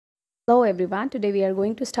Hello everyone, today we are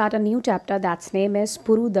going to start a new chapter that's name is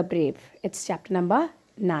Puru the Brave. It's chapter number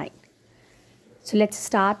 9. So let's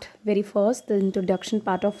start very first the introduction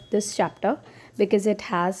part of this chapter because it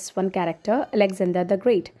has one character, Alexander the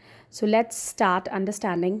Great. So let's start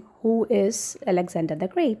understanding who is Alexander the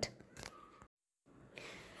Great.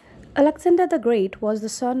 Alexander the Great was the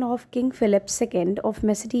son of King Philip II of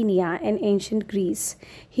Macedonia in ancient Greece.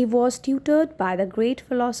 He was tutored by the great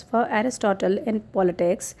philosopher Aristotle in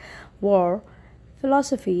politics, war,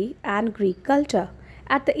 philosophy, and Greek culture.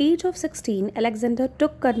 At the age of 16, Alexander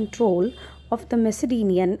took control of the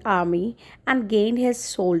Macedonian army and gained his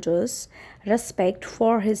soldiers' respect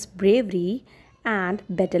for his bravery and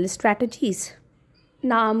battle strategies.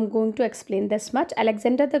 Now I'm going to explain this much.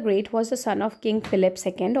 Alexander the Great was the son of King Philip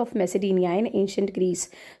II of Macedonia in ancient Greece.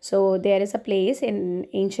 So there is a place in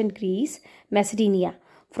ancient Greece, Macedonia.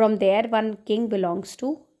 From there one king belongs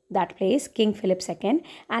to that place, King Philip II,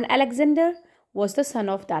 and Alexander was the son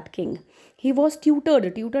of that king. He was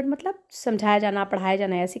tutored. Tutored मतलब समझाया जाना, पढ़ाया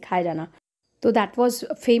जाना या सिखाया जाना. तो that was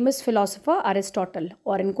famous philosopher Aristotle,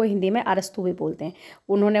 और इनको हिंदी में अरस्तु भी बोलते हैं.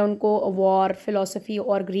 उन्होंने उनको वॉर, फिलोसफी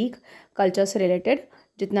और ग्रीक कल्चर से रिलेटेड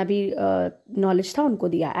जितना भी नॉलेज था उनको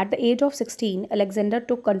दिया. At the age of 16 Alexander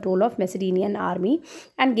took control of Macedonian army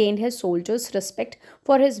and gained his soldiers respect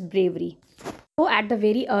for his bravery. तो at the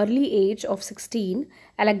very early as of 16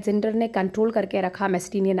 Alexander ने control करके रखा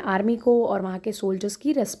मैसेडोनियन आर्मी को और वहाँ के सोल्जर्स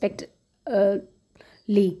की रिस्पेक्ट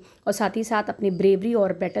ली, और साथ ही साथ अपनी ब्रेवरी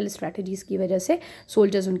और बैटल स्ट्रैटेजीज़ की वजह से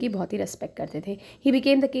सोल्जर्स उनकी बहुत ही रेस्पेक्ट करते थे. He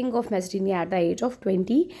became the king of Macedonia at the age of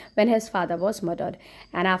 20 when his father was murdered,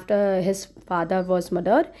 and after his father was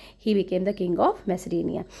murdered he became the king of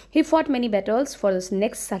Macedonia. He fought many battles for the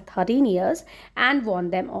next 13 years and won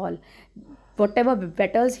them all. Whatever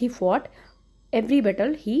battles he fought, every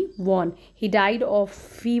battle he won. He died of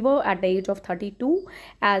fever at the age of 32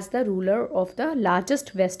 as the ruler of the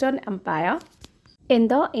largest Western empire in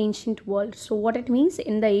the ancient world. So what it means,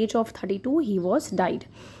 in the age of 32 he was died.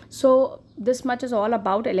 So this much is all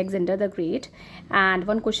about Alexander the Great. And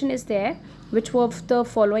one question is there, which of the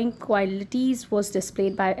following qualities was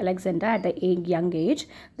displayed by Alexander at the young age?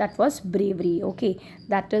 That was bravery. Okay,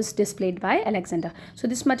 that is displayed by Alexander.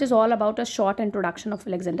 So this much is all about a short introduction of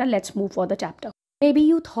Alexander. Let's move for the chapter. Maybe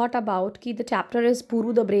you thought about कि the chapter is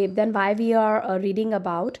Puru the Brave, then why we are reading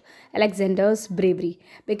about Alexander's bravery?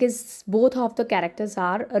 Because both of the characters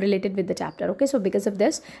are related with the chapter. Okay, so because of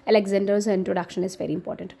this, Alexander's introduction is very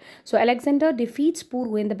important. So Alexander defeats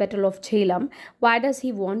Puru in the battle of Jhelum. Why does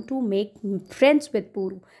he want to make friends with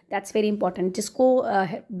Puru? That's very important. जिसको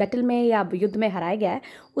battle में या युद्ध में हराया गया है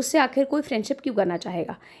उससे आखिर कोई friendship क्यों करना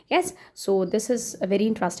चाहेगा? Yes, so this is a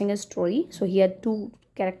very interesting story. So here two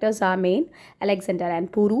characters are main, Alexander and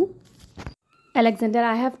Puru. Alexander,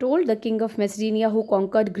 I have told, the king of Macedonia who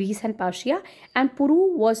conquered Greece and Persia, and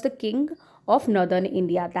Puru was the king of northern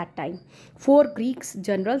India at that time. 4 Greek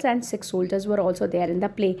generals and 6 soldiers were also there in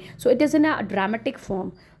the play. So it is in a dramatic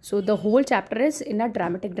form. So the whole chapter is in a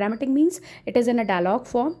dramatic. Dramatic means it is in a dialogue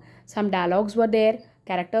form. Some dialogues were there,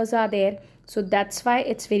 characters are there. So that's why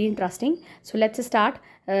it's very interesting. So let's start.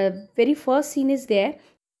 Very first scene is there.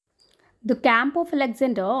 The camp of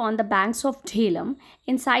Alexander on the banks of Jhelum.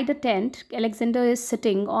 Inside the tent, Alexander is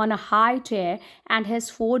sitting on a high chair and his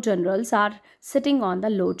 4 generals are sitting on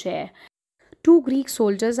the low chair. 2 Greek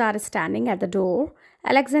soldiers are standing at the door.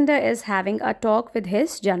 Alexander is having a talk with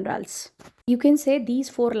his generals. You can say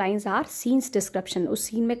these 4 lines are scene's description. उस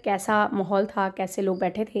scene में कैसा माहौल था, कैसे लोग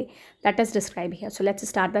बैठे थे, that is described here. So let's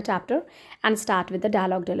start the chapter and start with the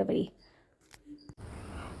dialogue delivery.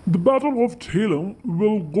 The Battle of Jhelum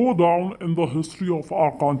will go down in the history of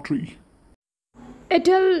our country.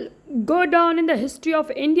 It'll go down in the history of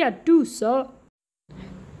India too, sir.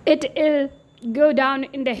 It'll go down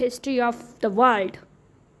in the history of the world.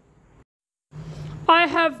 I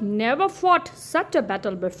have never fought such a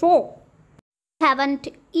battle before.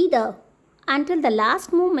 Haven't either. Until the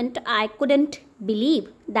last moment, I couldn't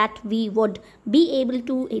believe that we would be able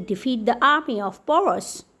to defeat the army of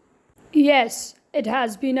Porus. Yes, it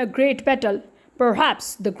has been a great battle, perhaps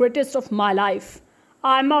the greatest of my life.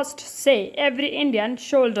 I must say, every Indian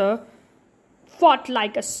soldier fought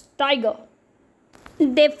like a tiger.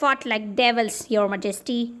 They fought like devils, Your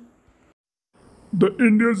Majesty. The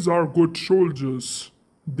Indians are good soldiers.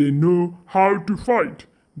 They know how to fight.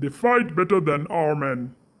 They fight better than our men.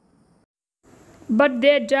 But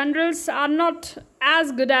their generals are not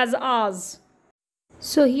as good as ours.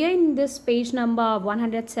 So here in this page number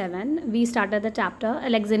 107, we started the chapter.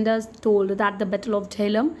 Alexander told that the battle of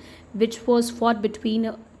Jhelum, which was fought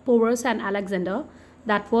between Porus and Alexander,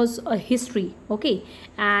 that was a history. Okay,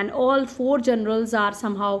 and all four generals are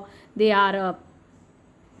somehow they are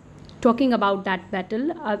talking about that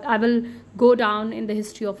battle. I will go down in the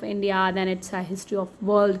history of India, then it's a history of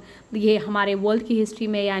world. ये हमारे world की history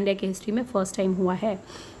में या India की history में first time हुआ है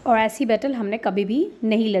और ऐसी बैटल हमने कभी भी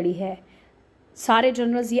नहीं लड़ी है. सारे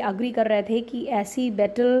जनरल्स ये अग्री कर रहे थे कि ऐसी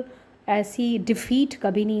बैटल ऐसी डिफीट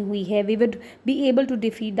कभी नहीं हुई है. We would be able to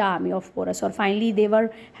defeat the army of porous और finally they were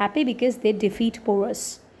happy because they defeat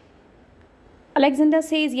porous. Alexander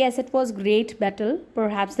says, yes, it was great battle,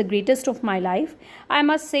 perhaps the greatest of my life. I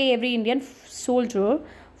must say every Indian soldier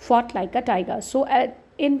fought like a tiger. So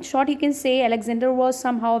in short, you can say Alexander was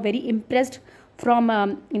somehow very impressed from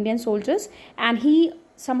Indian soldiers and he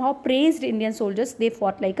somehow praised Indian soldiers. They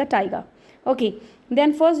fought like a tiger. Okay,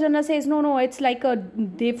 then first general says, no, it's like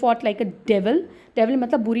they fought like a devil. Devil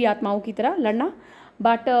मतलब बुरी आत्माओं की तरह लड़ना.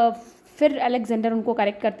 But फिर Alexander उनको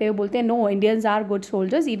correct करते हुए बोलते हैं no, Indians are good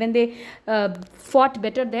soldiers, even they fought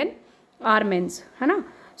better than are mains, है ना.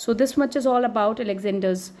 So this much is all about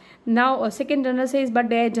Alexander's. Now second general says but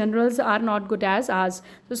there generals are not good as us.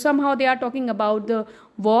 So somehow they are talking about the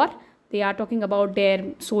war, they are talking about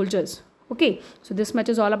their soldiers. Okay, so this much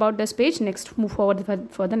is all about this page. Next, move forward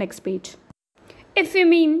for the next page. If you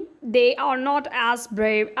mean they are not as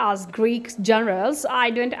brave as Greek generals, I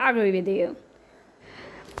don't agree with you.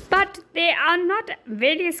 But they are not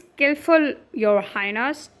very skillful, Your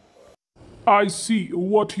Highness. I see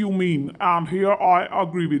what you mean, and here I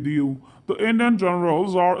agree with you. The Indian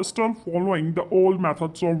generals are still following the old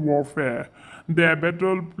methods of warfare. Their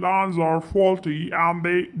battle plans are faulty and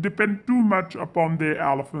they depend too much upon their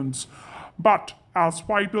elephants. But as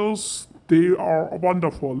fighters, they are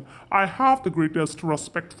wonderful. I have the greatest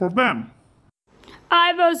respect for them.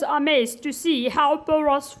 I was amazed to see how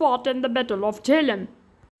Porus fought in the Battle of Jhelum.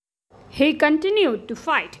 He continued to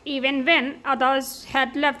fight even when others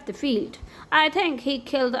had left the field. I think he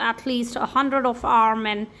killed at least 100 of our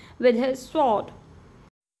men with his sword.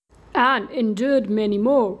 And injured many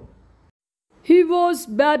more. He was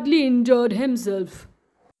badly injured himself.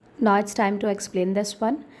 Now it's time to explain this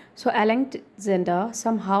one. So Alexander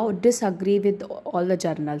somehow disagree with all the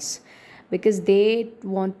generals because they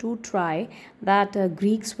want to try that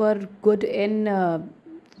Greeks were good in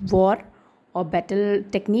war or battle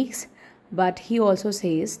techniques. But he also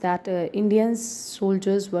says that Indian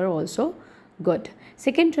soldiers were also good.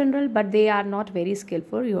 Second general, but they are not very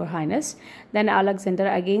skillful, Your Highness. Then Alexander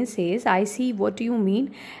again says, I see what you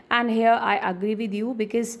mean. And here I agree with you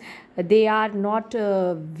because they are not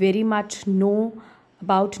very much know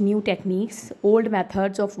about new techniques. Old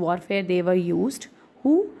methods of warfare they were used.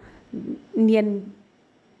 Who? Indian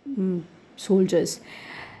soldiers.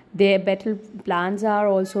 Their battle plans are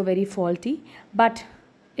also very faulty. But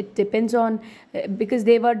it depends on because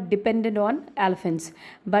they were dependent on elephants,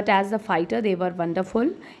 but as a fighter they were wonderful.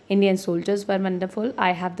 Indian soldiers were wonderful.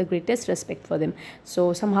 I have the greatest respect for them.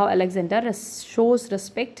 So somehow Alexander shows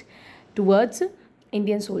respect towards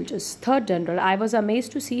Indian soldiers. Third general, I was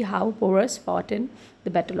amazed to see how Porus fought in the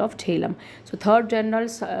Battle of Jhelum. So third general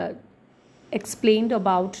explained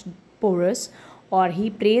about Porus, or he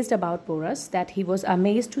praised about Porus that he was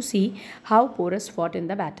amazed to see how Porus fought in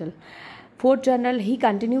the battle. Fourth general, he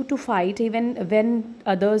continued to fight even when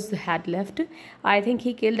others had left. I think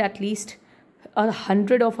he killed at least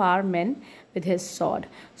 100 of our men with his sword.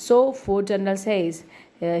 So fourth general says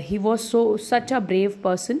he was such a brave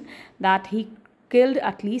person that he killed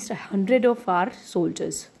at least 100 of our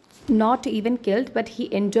soldiers. Not even killed, but he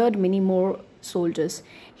injured many more soldiers.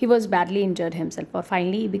 He was badly injured himself, or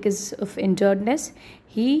finally because of injuredness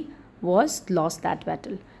he was lost that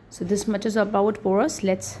battle. So this much is about Porus.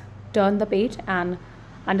 Let's turn the page and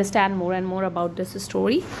understand more and more about this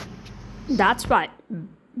story. That's right.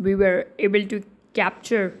 We were able to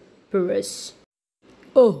capture Porus.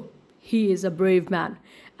 Oh, he is a brave man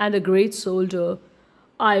and a great soldier.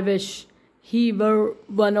 I wish he were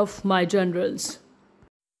one of my generals.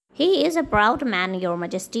 He is a proud man, Your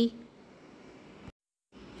Majesty.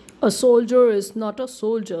 A soldier is not a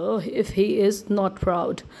soldier if he is not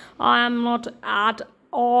proud. I am not at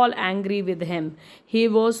all angry with him. He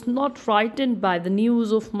was not frightened by the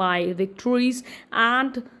news of my victories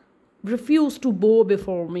and refused to bow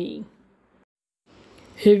before me.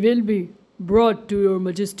 He will be brought to Your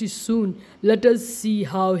Majesty soon. Let us see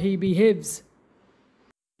how he behaves.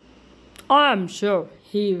 I am sure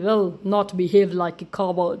he will not behave like a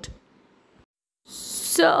coward.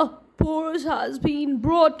 Sir, Porus has been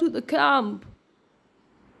brought to the camp.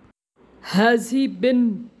 Has he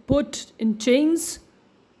been put in chains?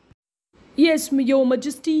 Yes, Your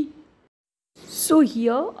Majesty. So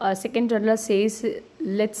here second general says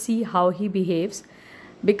let's see how he behaves.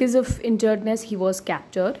 Because of injuredness, he was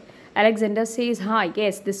captured. Alexander says, "Ha,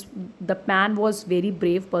 yes, the man was very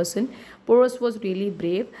brave person. Porus was really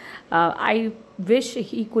brave. I wish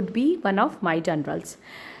he could be one of my generals."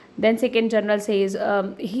 Then second general says,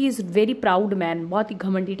 "He is very proud man. बहुत ही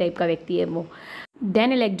घमंडी type का व्यक्ति है वो."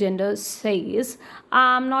 Then Alexander says,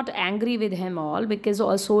 "I'm not angry with him all because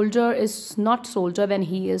a soldier is not soldier when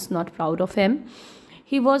he is not proud of him."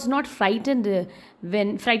 He was not frightened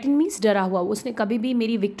when frightened means डरा हुआ. उसने कभी भी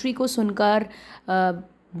मेरी विक्ट्री को सुनकर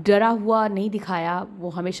डरा हुआ नहीं दिखाया. वो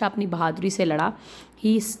हमेशा अपनी बहादुरी से लड़ा.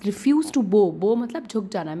 He refused to bow. Bow मतलब झुक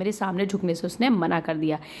जाना. मेरे सामने झुकने से उसने मना कर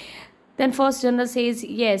दिया. Then first general says,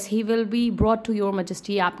 "Yes, he will be brought to your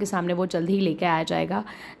majesty." आपके सामने वो जल्दी ही लेके आया जाएगा.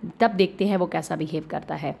 तब देखते हैं वो कैसा बिहेव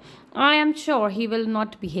करता है. I am sure he will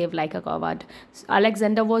not behave like a coward.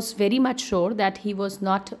 Alexander was very much sure that he was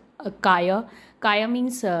not a Kaya. Kaya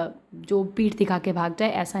means जो पीठ दिखा के भाग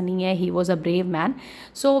जाए, ऐसा नहीं है. He was a brave man.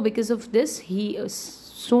 So because of this, he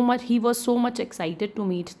was so much excited to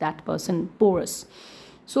meet that person, Porus.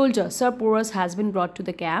 Soldier, Sir Porus has been brought to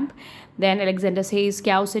the camp. Then Alexander says,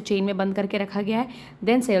 क्या उसे chain में बंद करके रखा गया है?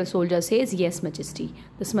 Then soldier says, "Yes, Majesty."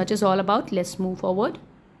 This much is all about. Let's move forward.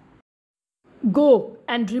 Go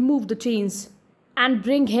and remove the chains and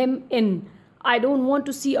bring him in. I don't want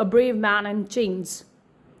to see a brave man in chains.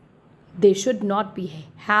 They should not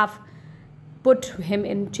have put him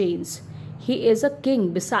in chains. He is a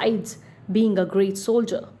king besides being a great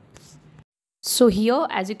soldier. So here,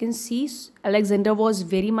 as you can see, Alexander was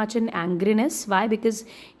very much in angriness. Why? Because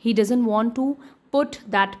he doesn't want to put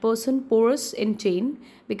that person, Porus, in chain,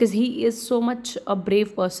 because he is so much a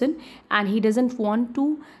brave person and he doesn't want to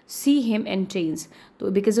see him in chains.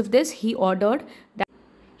 So because of this, he ordered that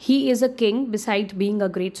he is a king beside being a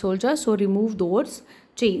great soldier, so remove those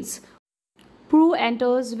chains. Puru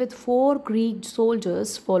enters with 4 Greek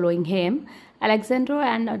soldiers following him. Alexander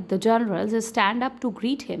and the generals stand up to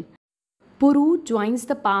greet him. Puru joins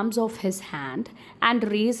the palms of his hand and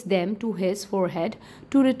raises them to his forehead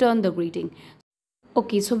to return the greeting.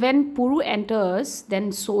 Okay, so when Puru enters,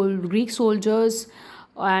 then Greek soldiers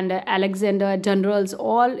and Alexander generals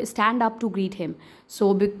all stand up to greet him.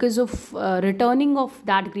 So because of returning of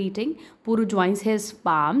that greeting, Puru joins his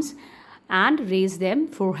palms and raise them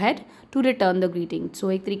forehead to return the greeting. So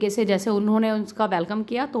एक तरीके से जैसे उन्होंने उसका welcome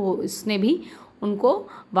किया, तो इसने भी उनको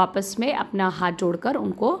वापस में अपना हाथ जोड़कर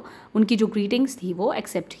उनकी जो ग्रीटिंग्स थी वो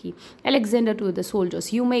एक्सेप्ट की. Alexander to the soldiers,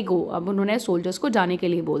 "You may go." अब उन्होंने सोल्जर्स को जाने के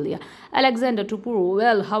लिए बोल दिया. Alexander to Puru,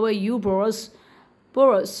 "Well, how are you, Porus?"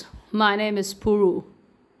 "Porus, my name is Puru."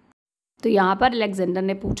 तो यहाँ पर Alexander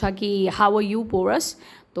ने पूछा कि "How are you, Porus?"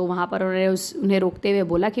 तो वहाँ पर उन्हें रोकते हुए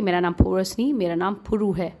बोला कि मेरा नाम Porus नहीं, मेरा नाम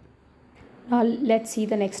Puru है. Now let's see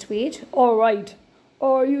the next page. All right.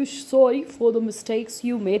 Are you sorry for the mistakes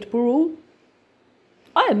you made, Puru?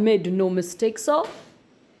 I made no mistake, sir.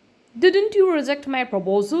 Didn't you reject my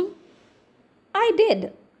proposal? I did.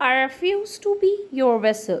 I refuse to be your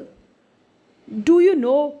vessel. Do you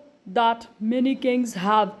know that many kings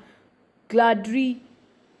have gladly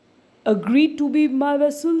agreed to be my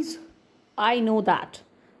vessels? I know that.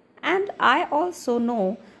 And I also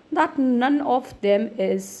know that none of them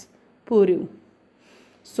is Puru.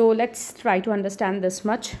 So let's try to understand this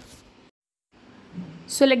much.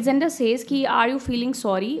 So Alexander says कि "Are you feeling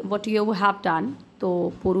sorry what you have done?" तो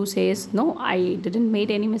Puru says, "No, I didn't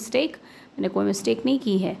made any mistake." मैंने कोई mistake नहीं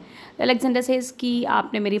की है. Alexander says कि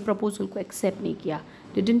आपने मेरी प्रपोजल को एक्सेप्ट नहीं किया.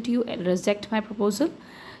 Didn't you reject my proposal?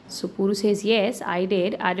 So Puru says, "Yes, I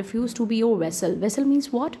did. I refuse to be your vessel." Vessel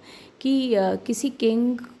means what? कि किसी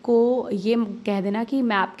किंग को ये कह देना कि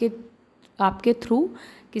मैं आपके थ्रू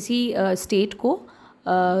किसी स्टेट को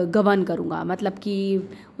गवर्न करूँगा, मतलब कि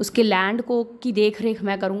उसके लैंड को की देख रेख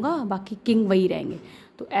मैं करूँगा, बाकी किंग वही रहेंगे.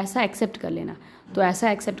 तो ऐसा एक्सेप्ट कर लेना. तो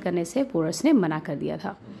ऐसा एक्सेप्ट करने से पोरस ने मना कर दिया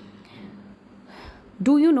था.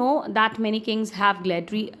 Do you know that many Kings have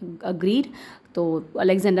gladly agreed. तो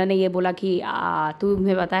अलेक्जेंडर ने ये बोला कि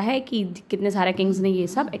तुम्हें पता है कि कितने सारे किंग्स ने ये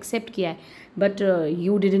सब एक्सेप्ट किया है, but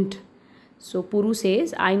you didn't. So Puru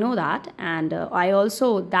says, "I know that and I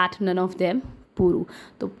also that none of them पुरु."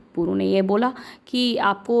 तो पुरु ने ये बोला कि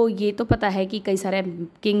आपको ये तो पता है कि कई सारे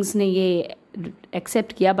किंग्स ने ये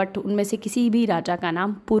एक्सेप्ट किया, बट उनमें से किसी भी राजा का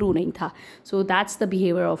नाम पुरु नहीं था. So that's the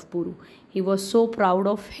behaviour of Puru. He was so proud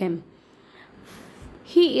of him.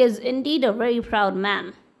 He is indeed a very proud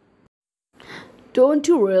man. Don't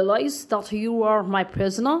you realize that you are my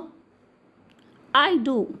prisoner? I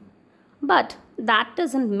do, but that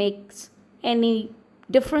doesn't make any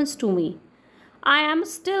difference to me. I am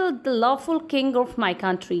still the lawful king of my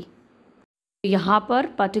country. यहाँ पर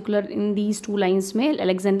particular in these 2 lines में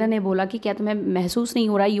Alexander ने बोला कि क्या तुम्हें महसूस नहीं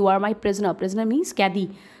हो रहा, you are my prisoner, prisoner means कैदी,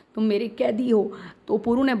 तुम मेरे कैदी हो। तो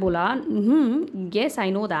पुरु ने बोला yes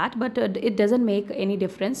I know that but it doesn't make any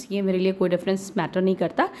difference, ये मेरे लिए कोई डिफरेंस मैटर नहीं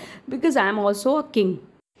करता, because I am also a king.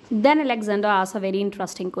 Then Alexander asked a very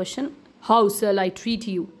interesting question, how shell I treat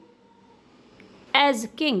you as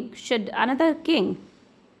king, should another king?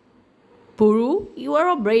 Puru, you are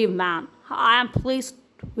a brave man. I am pleased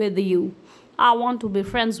with you. I want to be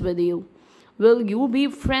friends with you. Will you be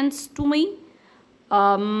friends to me?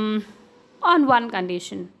 On one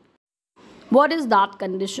condition. What is that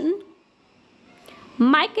condition?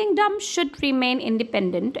 My kingdom should remain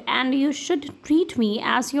independent and you should treat me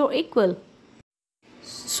as your equal.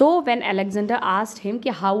 So when Alexander asked him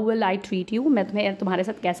कि how will I treat you, मैं तुम्हारे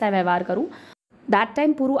साथ कैसा व्यवहार करूँ, that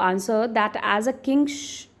time Puru answered that as a king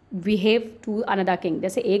behave to another king,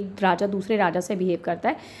 जैसे एक राजा दूसरे राजा से बिहेव करता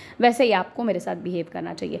है वैसे ही आपको मेरे साथ बिहेव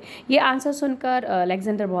करना चाहिए। ये आंसर सुनकर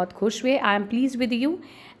अलेक्जेंडर बहुत खुश हुए। I am please with you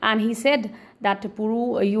and he said that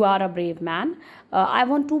Puru you are a brave man, I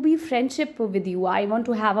want to be friendship with you, I want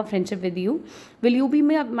to have a friendship with you, will you be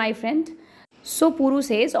my friend? So Puru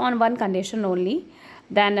says on one condition only.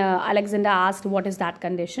 Then Alexander asked, what is that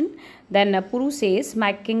condition? Then Puru says, my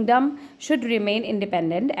kingdom should remain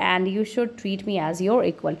independent and you should treat me as your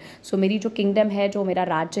equal. So मेरी जो kingdom है, जो मेरा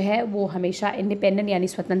राज्य है, वो हमेशा independent यानी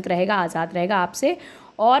स्वतंत्र रहेगा, आज़ाद रहेगा आपसे,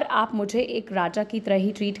 और आप मुझे एक राजा की तरह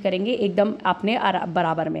ही ट्रीट करेंगे, एकदम अपने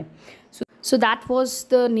बराबर में। So that was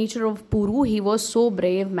the nature of Puru. He was so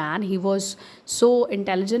brave man, he was so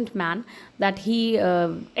intelligent man that he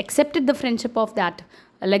accepted the friendship of that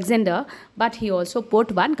Alexander, but he also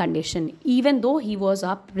put one condition, even though he was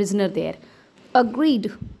a prisoner there.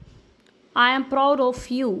 Agreed. I am proud of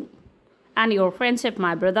you and your friendship,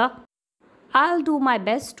 my brother. I'll do my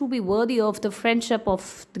best to be worthy of the friendship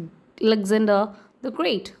of Alexander the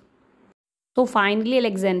Great. So finally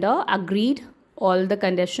Alexander agreed all the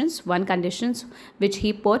conditions, one conditions which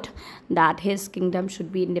he put, that his kingdom should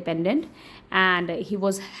be independent, and he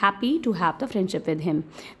was happy to have the friendship with him.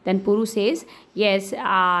 Then Puru says, yes,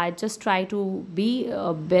 just try to be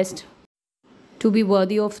best to be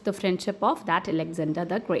worthy of the friendship of that Alexander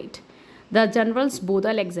the Great. The generals,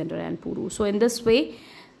 both Alexander and Puru. So in this way,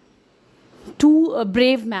 two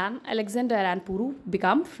brave men, Alexander and Puru,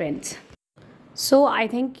 become friends. So I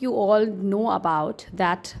think you all know about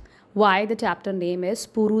that, why the chapter name is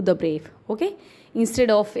Puru the Brave, okay, instead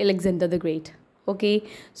of Alexander the Great, okay.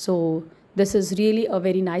 So this is really a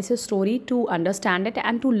very nice story to understand it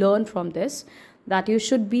and to learn from this, that you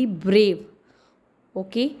should be brave,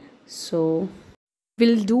 okay. So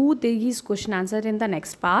we'll do these question answer in the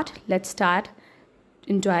next part. Let's start.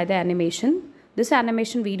 Enjoy the animation. This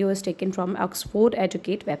animation video is taken from Oxford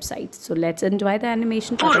Educate website. So let's enjoy the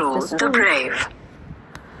animation part of this Puru the story. Brave.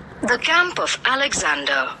 The camp of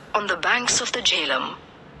Alexander on the banks of the Jhelum.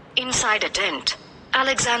 Inside a tent,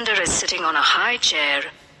 Alexander is sitting on a high chair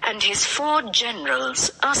and his 4 generals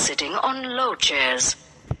are sitting on low chairs.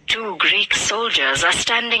 2 Greek soldiers are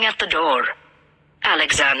standing at the door.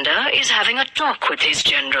 Alexander is having a talk with his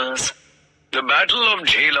generals. The Battle of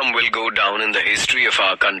Jhelum will go down in the history of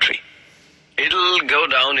our country. It'll go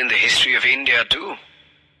down in the history of India too.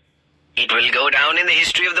 It will go down in the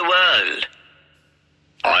history of the world.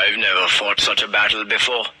 I've never fought such a battle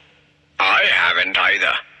before. I haven't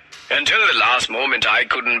either. Until the last moment I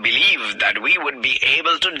couldn't believe that we would be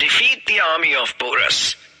able to defeat the army of Porus.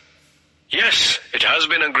 Yes, it has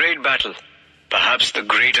been a great battle. Perhaps the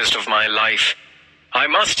greatest of my life. I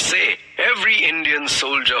must say, every Indian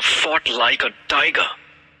soldier fought like a tiger.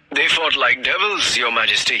 They fought like devils, Your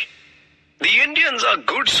Majesty. The Indians are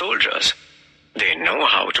good soldiers. They know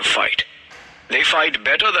how to fight. They fight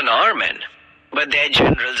better than our men. But their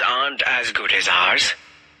generals aren't as good as ours.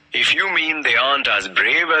 If you mean they aren't as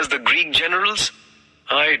brave as the Greek generals,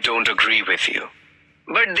 I don't agree with you.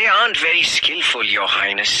 But they aren't very skillful, Your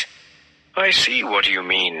Highness. I see what you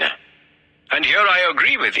mean. And here I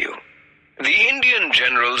agree with you. The Indian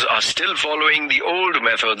generals are still following the old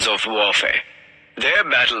methods of warfare. Their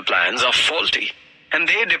battle plans are faulty, and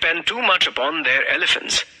they depend too much upon their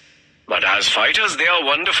elephants. But as fighters, they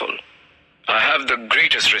are wonderful. I have the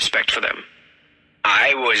greatest respect for them.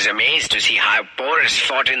 I was amazed to see how Porus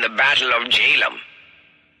fought in the Battle of Jhelum.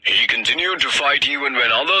 He continued to fight even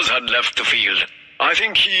when others had left the field. I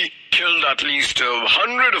think he killed at least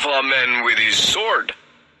 100 of our men with his sword.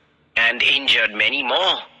 And injured many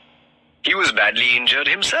more. He was badly injured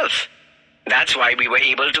himself. That's why we were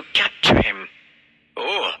able to capture him.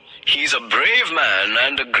 Oh, he's a brave man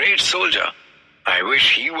and a great soldier. I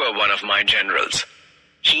wish he were one of my generals.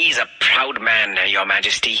 He's a proud man, Your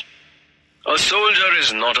Majesty. A soldier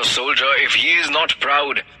is not a soldier if he is not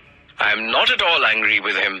proud. I am not at all angry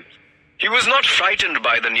with him. He was not frightened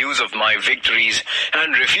by the news of my victories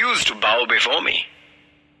and refused to bow before me.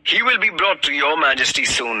 He will be brought to your majesty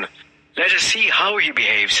soon. Let us see how he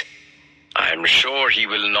behaves. I am sure he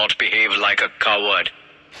will not behave like a coward.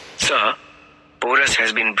 Sir, Porus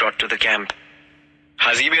has been brought to the camp.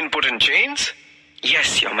 Has he been put in chains?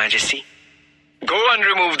 Yes, your majesty. Go and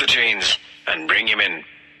remove the chains and bring him in.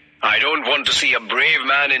 I don't want to see a brave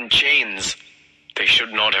man in chains. They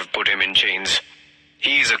should not have put him in chains.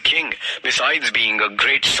 He is a king, besides being a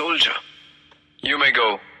great soldier. You may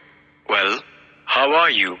go. Well, how are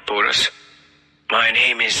you, Porus? My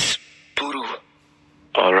name is Puru.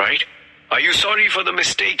 All right. Are you sorry for the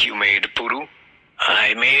mistake you made, Puru?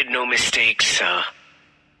 I made no mistake, sir.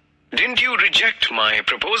 Didn't you reject my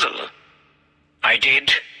proposal? I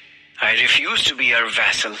did. I refused to be your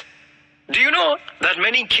vassal. Do you know that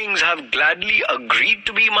many kings have gladly agreed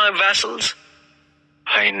to be my vassals?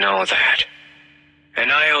 I know that.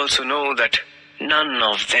 And I also know that none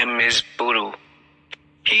of them is Puru.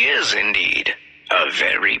 He is indeed a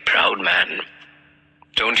very proud man.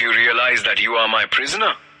 Don't you realize that you are my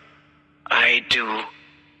prisoner? I do,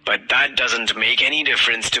 but that doesn't make any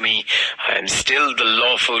difference to me. I am still the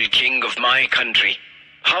lawful king of my country.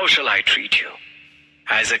 How shall I treat you?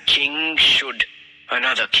 As a king should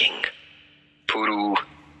another king. Puru,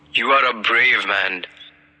 you are a brave man.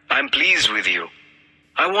 I'm pleased with you.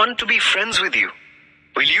 I want to be friends with you.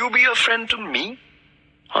 Will you be a friend to me?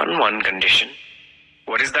 On one condition.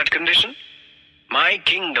 What is that condition? My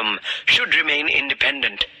kingdom should remain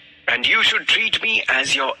independent, and you should treat me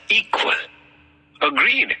as your equal.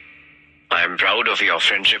 Agreed. I am proud of your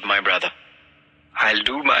friendship, my brother. I'll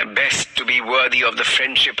do my best to be worthy of the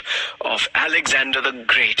friendship of Alexander the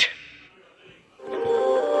Great.